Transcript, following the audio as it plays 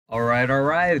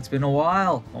Alright, it's been a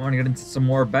while. I want to get into some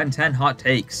more Ben 10 hot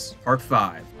takes, part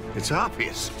 5. It's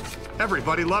obvious.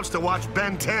 Everybody loves to watch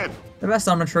Ben 10. The best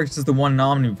Omnitrix is the one in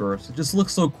Omniverse. It just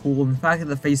looks so cool, and the fact that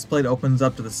the faceplate opens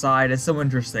up to the side is so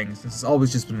interesting, since it's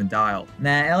always just been a dial.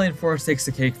 Nah, Alien Force takes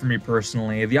the cake for me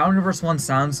personally. The Omniverse one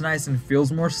sounds nice and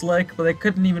feels more slick, but they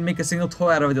couldn't even make a single toy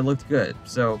out of it that looked good.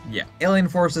 So, yeah. Alien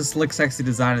Force's slick, sexy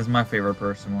design is my favorite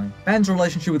personally. Ben's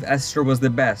relationship with Esther was the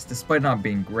best, despite not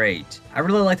being great. I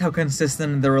really liked how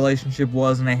consistent their relationship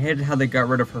was, and I hated how they got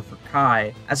rid of her for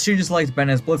Kai, as she just liked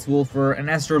Ben as Blitzwolfer, and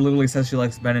Esther literally says she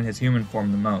likes Ben in his human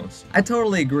form the most. I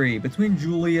totally agree. Between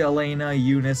Julie, Elena,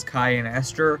 Eunice, Kai, and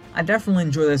Esther, I definitely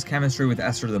enjoy this chemistry with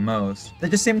Esther the most. They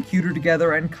just seem cuter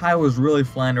together, and Kai was really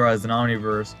flanderized in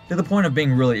Omniverse, to the point of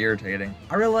being really irritating.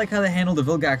 I really like how they handled the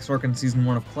Vilgax arc in Season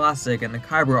 1 of Classic, and the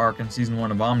Kyber arc in Season 1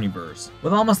 of Omniverse.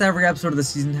 With almost every episode of the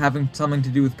season having something to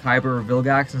do with Kyber or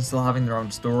Vilgax and still having their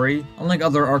own story, unlike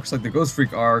other arcs like the Ghost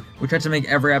Freak arc, which had to make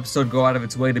every episode go out of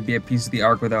its way to be a piece of the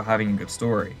arc without having a good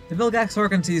story. The Vilgax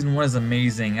arc in Season 1 is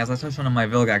amazing, as I touched on in my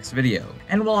Vilgax video.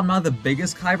 And while I'm not the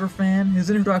biggest Kyber fan, his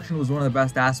introduction was one of the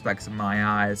best aspects in my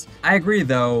eyes. I agree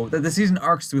though, that the season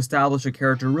arcs to establish a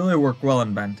character really work well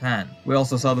in Ben 10. We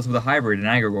also saw this with a hybrid in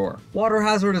Agregor. Water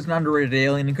Hazard is an underrated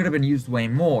alien and could have been used way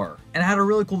more, and had a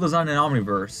really cool design in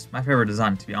Omniverse, my favorite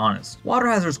design to be honest. Water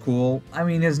Hazard's cool, I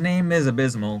mean his name is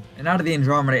abysmal, and out of the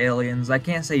Andromeda aliens, I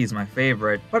can't say he's my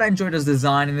favorite, but I enjoyed his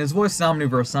design and his voice in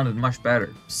Omniverse sounded much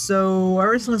better. So, I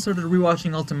recently started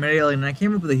rewatching Ultimate Alien and I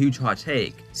came up with a huge hot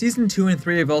take. Season 2 and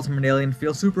 3 of Ultimate Alien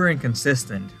feel super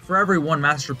inconsistent. For every one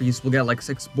masterpiece, we'll get like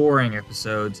 6 boring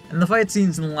episodes, and the fight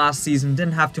scenes in the last season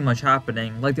didn't have too much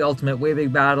happening, like the Ultimate Way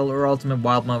Big Battle or Ultimate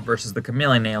Wildmount versus the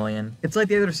Chameleon Alien. It's like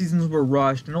the other seasons were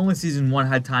rushed, and only Season 1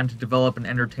 had time to develop an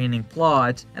entertaining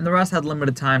plot, and the rest had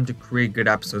limited time to create good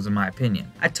episodes in my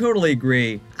opinion. I totally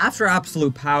agree. After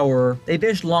Absolute Power, they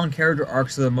dished long character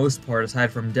arcs for the most part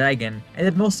aside from Dagon, and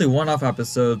did mostly one-off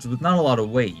episodes with not a lot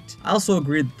of weight. I also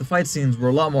agreed that the fight scenes were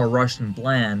a lot more rushed and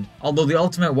bland, although the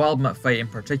Ultimate Wildmutt fight in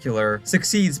particular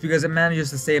succeeds because it manages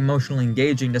to stay emotionally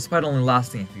engaging despite only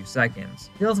lasting a few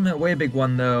seconds. The Ultimate Way Big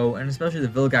one though, and especially the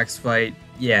Vilgax fight,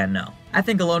 yeah, no. I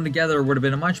think Alone Together would have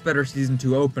been a much better Season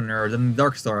 2 opener than the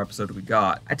Darkstar episode we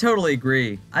got. I totally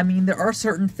agree. I mean, there are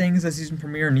certain things the season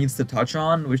premiere needs to touch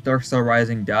on, which Darkstar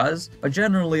Rising does, but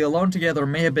generally, Alone Together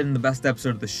may have been the best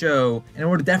episode of the show, and it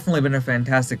would have definitely been a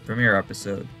fantastic premiere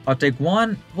episode. Hot take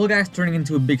 1, Vilgax turning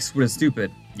into a big squid is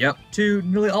stupid. Yep. 2,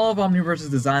 nearly all of Omniverse's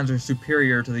designs are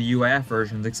superior to the UAF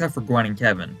versions except for Gwen and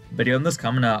Kevin. Video on this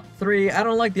coming up. 3, I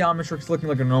don't like the Omnitrix looking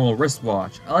like a normal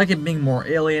wristwatch. I like it being more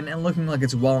alien and looking like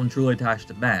it's well and truly attached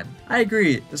to Ben. I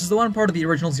agree, this is the one part of the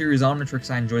original series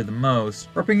Omnitrix I enjoy the most.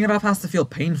 Ripping it off has to feel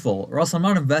painful, or else I'm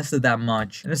not invested that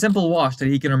much in a simple wash that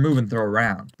he can remove and throw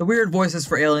around. The weird voices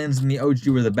for aliens in the OG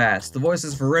were the best. The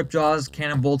voices for Ripjaws,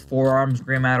 Cannonbolt, Forearms,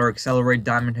 Grey Matter, Accelerate,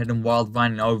 Diamond Head, and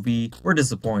Wildvine and OV were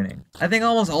disappointing. I think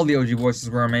almost all the OG voices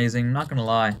were amazing, not gonna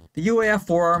lie. The UAF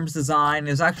Forearms design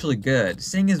is actually good.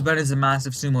 Seeing as Ben is a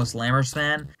massive Sumo Slammers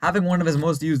fan, having one of his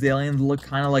most used aliens look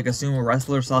kinda like a sumo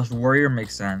wrestler / warrior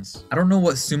makes sense. I don't know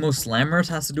what Sumo Slammers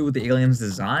has to do with the alien's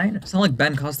design. It's not like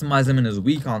Ben customized them in his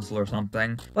Wii console or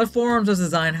something, but Forearms'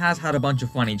 design has had a bunch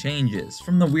of funny changes,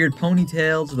 from the weird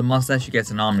ponytail to the mustache he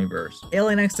gets in Omniverse.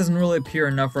 Alien X doesn't really appear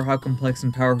enough for how complex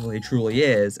and powerful he truly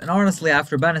is, and honestly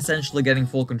after Ben essentially getting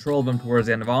full control of him towards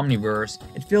the end of Omniverse,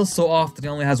 it feels so off that he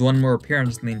only has one more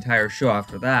appearance in the entire show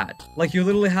after that. Like you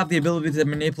literally have the ability to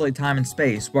manipulate time and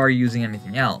space, why are you using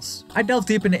anything else? I delved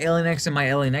deep into Alien X in my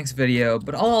Alien X video,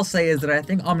 but all I'll say is that I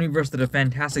think Omniverse did a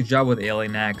fantastic job with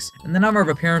Alien X, and the number of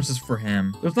appearances for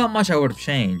him, there's not much I would have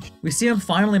changed. We see him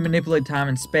finally manipulate time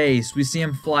and space, we see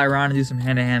him fly around and do some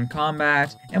hand-to-hand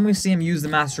combat, and we see him use the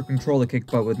Master Control to kick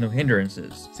butt with no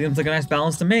hindrances. Seems like a nice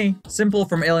balance to me. Simple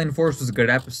from Alien Force was a good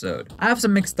episode. I have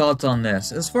some mixed thoughts on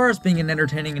this. As far as being an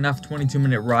entertaining enough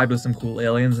 22-minute ride with some cool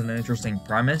aliens and an interesting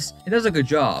premise, it does a good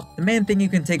job. The main thing you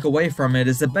can take away from it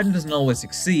is that Ben doesn't always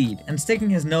succeed, and sticking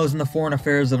his nose in the foreign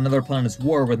affairs of another planet's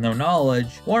war with no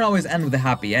knowledge won't always end with a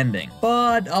happy ending.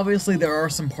 But obviously there are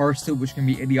some parts to it which can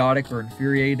be idiotic or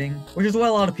infuriating, which is why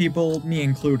a lot of people, me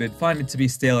included, find it to be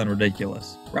stale and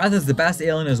ridiculous. Wrath is the best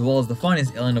alien as well as the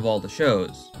funniest alien of all the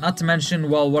shows. Not to mention,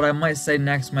 while what I might say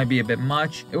next might be a bit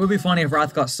much, it would be funny if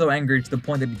Wrath got so angry to the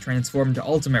point that he transformed into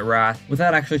Ultimate Wrath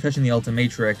without actually touching the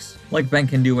Ultimatrix, like Ben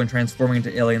can do when transforming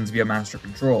into aliens via Master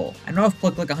Control. I know I've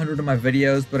plugged like 100 of my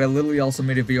videos, but I literally also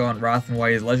made a video on Wrath and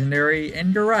why he's legendary,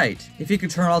 and you're right. If he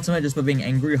could turn Ultimate just by being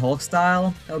angry Hulk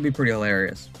style, that would be pretty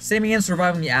hilarious. Saving and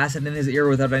surviving the acid in his ear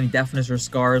without any deafness or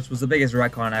scars was the biggest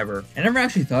retcon ever. I never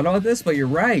actually thought about this, but you're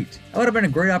right. That would have been a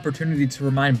great great opportunity to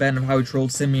remind Ben of how he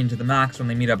trolled Simeon to the max when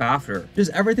they meet up after.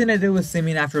 Just everything they did with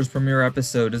Simeon after his premiere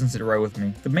episode doesn't sit right with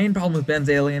me. The main problem with Ben's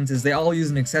aliens is they all use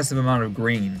an excessive amount of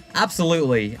green.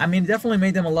 Absolutely. I mean, it definitely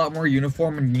made them a lot more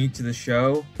uniform and unique to the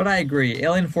show, but I agree,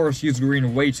 Alien Force used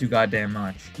green way too goddamn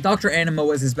much. Dr. Animo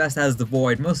was his best as the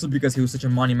Void, mostly because he was such a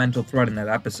monumental threat in that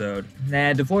episode.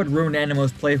 Nah, the Void ruined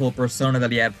Animo's playful persona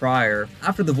that he had prior.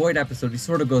 After the Void episode, he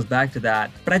sort of goes back to that,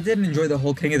 but I didn't enjoy the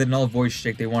whole King of the Null voice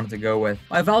shtick they wanted to go with.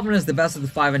 Why Valvin is the best of the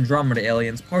 5 Andromeda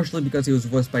aliens, partially because he was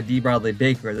voiced by D. Bradley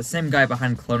Baker, the same guy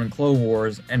behind Clone and Clone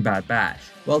Wars and Bad Batch.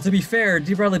 Well, to be fair,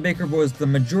 D. Bradley Baker voiced the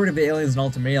majority of the aliens in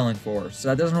Ultimate Alien Force, so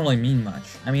that doesn't really mean much.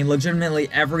 I mean, legitimately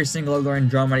every single other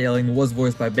Andromeda alien was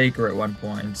voiced by Baker at one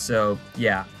point, so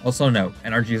yeah. Also note,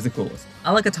 NRG is the coolest.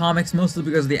 I like Atomics mostly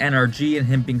because of the NRG and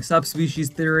him being subspecies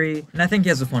theory, and I think he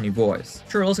has a funny voice.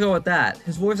 Sure, let's go with that.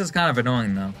 His voice is kind of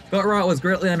annoying though. Gutrot was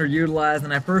greatly underutilized,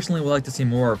 and I personally would like to see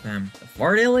more of him. The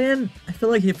Fart Alien? I feel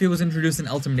like if he was introduced in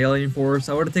Ultimate Alien Force,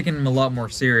 I would have taken him a lot more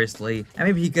seriously, and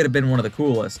maybe he could have been one of the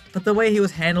coolest. But the way he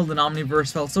was handled in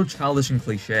Omniverse felt so childish and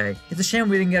cliche. It's a shame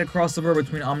we didn't get a crossover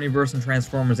between Omniverse and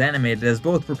Transformers Animated, as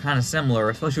both were kind of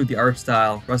similar, especially with the art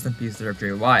style. Rest in peace to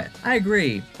Jay Wyatt. I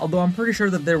agree, although I'm pretty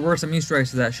sure that there were some Easter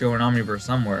eggs to that show in Omniverse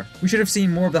somewhere. We should have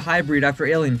seen more of the hybrid after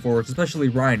Alien Force, especially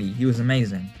Riney. He was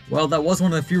amazing. Well, that was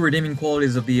one of the few redeeming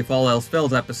qualities of the If All Else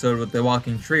Fails episode with the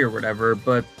walking tree or whatever,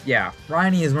 but yeah,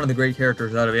 Riney is one of the great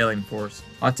characters out of Alien Force.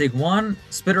 Hot take 1,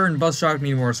 Spitter and Buzzshock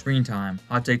need more screen time.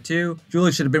 Hot take 2,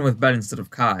 Julie should have been with Ben instead of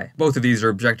Kai. Both of these are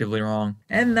objectively wrong.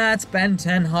 And that's Ben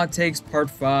 10 Hot Takes Part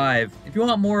 5. If you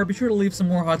want more, be sure to leave some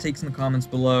more hot takes in the comments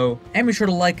below, and be sure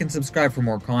to like and subscribe for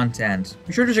more content.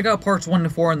 Be sure to check out parts 1 to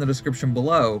 4 in the description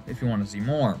below if you want to see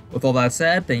more. With all that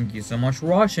said, thank you so much for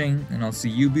watching, and I'll see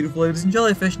you beautiful ladies and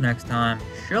jellyfish next time.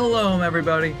 Shalom,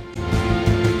 everybody!